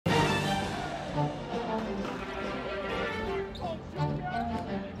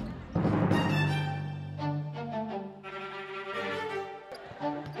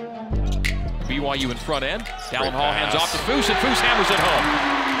BYU in front end. Dallin Hall hands off to Foose, and Foose hammers it home.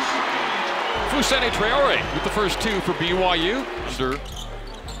 Fousseyni Traore with the first two for BYU. Under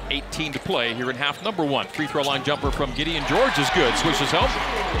 18 to play here in half number one. Free throw line jumper from Gideon George is good. Swishes home.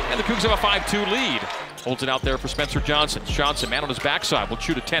 And the Cougs have a 5-2 lead. Holds it out there for Spencer Johnson. Johnson, man on his backside, will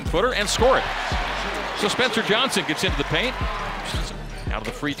shoot a 10-footer and score it. So Spencer Johnson gets into the paint. Out of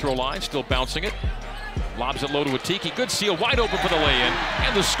the free throw line, still bouncing it. Lobs it low to Atiki. Good seal, wide open for the lay-in.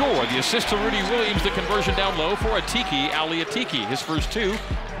 And the score, the assist to Rudy Williams, the conversion down low for Atiki, Ali Atiki. His first two.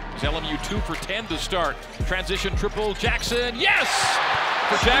 His LMU 2 for 10 to start. Transition triple, Jackson, yes!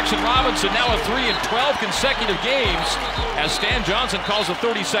 For Jackson Robinson, now a 3 in 12 consecutive games as Stan Johnson calls a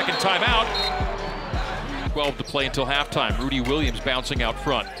 30-second timeout. 12 to play until halftime. Rudy Williams bouncing out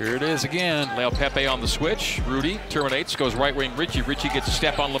front. Here it is again. Leo Pepe on the switch. Rudy terminates, goes right wing Richie. Richie gets a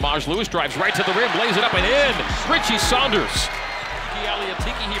step on Lamage Lewis, drives right to the rim, lays it up and in. Richie Saunders. Ali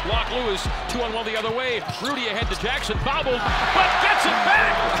Atiki, he blocked Lewis. 2-on-1 the other way. Rudy ahead to Jackson, bobbled, but gets it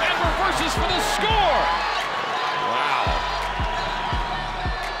back and reverses for the score. Wow.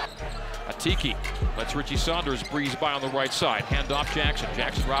 Atiki lets Richie Saunders breeze by on the right side. Hand off Jackson.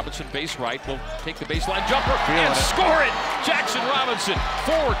 Jackson Robinson, base right, will take the baseline jumper and score it. Jackson Robinson,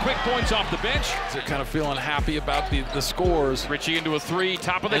 4 quick points off the bench. They're kind of feeling happy about the scores. Richie into a 3,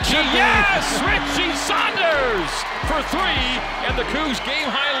 top of the key. Yes! Richie Saunders for 3, and the Cougs'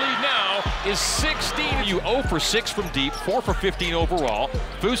 game-high lead now is 16. You 0 for 6 from deep, 4 for 15 overall.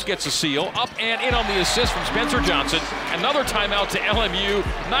 Foose gets a seal, up and in on the assist from Spencer Johnson. Another timeout to LMU.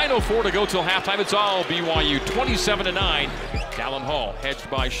 9:04 to go till halftime. It's all BYU, 27-9. Dallin Hall, hedged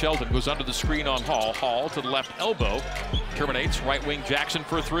by Sheldon, goes under the screen on Hall. Hall to the left elbow. Terminates, right wing Jackson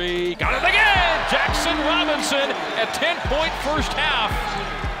for 3. Got it again! Jackson Robinson, a 10-point first half.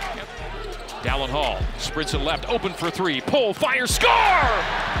 Dallin Hall sprints it left, open for 3. Pull, fire, score!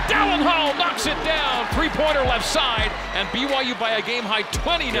 Dallin Hall knocks it down. 3-pointer left side, and BYU by a game-high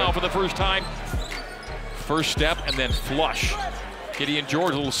 20 now for the first time. First step and then flush. Gideon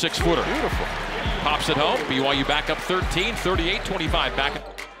George, a little 6-footer. Beautiful. Pops it home. BYU back up 13, 38-25. Back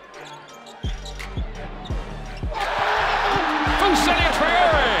up. Fousseyni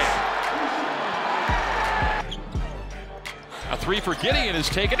Traore. A 3 for Gideon is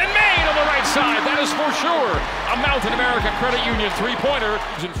taken and made on the right side. That is for sure a Mountain America Credit Union 3-pointer.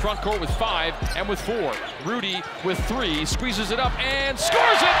 He's in front court with 5 and with 4. Rudy with 3, squeezes it up and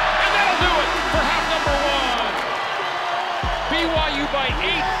scores it, and that'll do it for half number 1. BYU by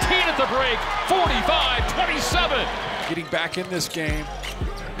 18 at the break, 45-27. Getting back in this game.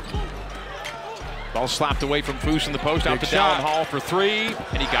 Ball slapped away from Foose in the post, out to Dallin Hall for 3, and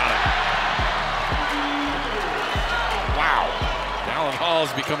he got it. Wow. Dallin Hall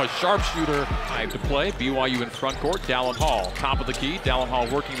has become a sharpshooter. 5 to play, BYU in front court. Dallin Hall, top of the key. Dallin Hall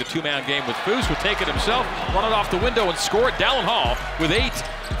working the 2-man game with Foose, would take it himself, run it off the window and score it. Dallin Hall with 8.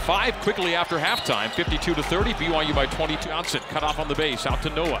 5 quickly after halftime, 52-30, BYU by 22. Johnson cut off on the base, out to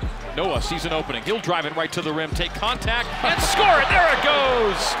Noah. Noah sees an opening. He'll drive it right to the rim, take contact, and score it. There it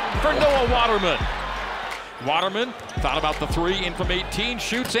goes for Noah Waterman. Waterman thought about the 3 in from 18,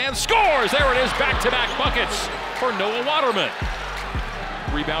 shoots and scores. There it is, back-to-back buckets for Noah Waterman.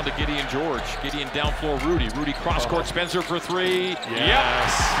 Rebound to Gideon George. Gideon down floor, Rudy. Rudy cross-court, Spencer for 3.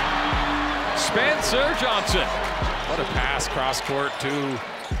 Yes. Yep. Spencer Johnson. What a pass cross-court, too.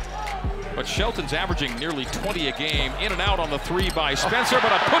 But Shelton's averaging nearly 20 a game. In and out on the 3 by Spencer,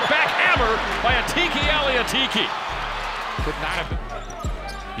 but a putback hammer by Atiki Ali Atiki. Could not have been.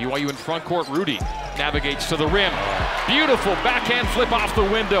 BYU in front court, Rudy navigates to the rim. Beautiful backhand flip off the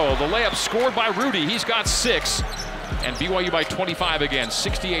window. The layup scored by Rudy. He's got 6. And BYU by 25 again,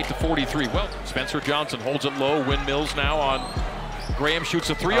 68-43. Well, Spencer Johnson holds it low. Windmills now on Graham, shoots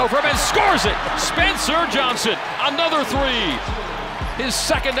a 3 over him and scores it. Spencer Johnson, another 3. His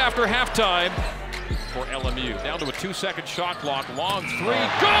second after halftime for LMU. Down to a 2-second shot clock. Long 3. Good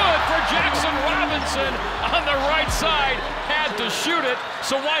for Jackson Robinson on the right side. Had to shoot it,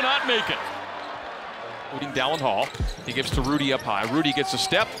 so why not make it? Including Dallin Hall. He gives to Rudy up high. Rudy gets a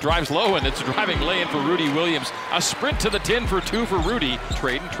step, drives low, and it's a driving lay-in for Rudy Williams. A sprint to the 10 for 2 for Rudy.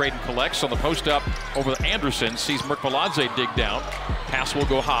 Traden collects on the post up over Anderson. Sees Merkbaladze dig down. Pass will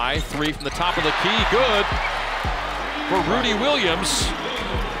go high. 3 from the top of the key. Good for Rudy Williams.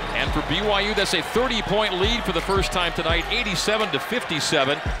 And for BYU, that's a 30-point lead for the first time tonight,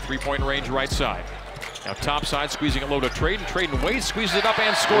 87-57. 3-point range right side. Now top side, squeezing it low to Traden. Traden waits, squeezes it up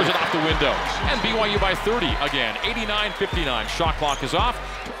and scores it off the window. And BYU by 30 again, 89-59. Shot clock is off.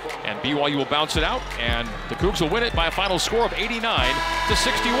 And And BYU will bounce it out, and the Cougs will win it by a final score of 89-61.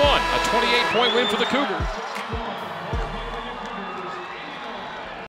 A 28-point win for the Cougars.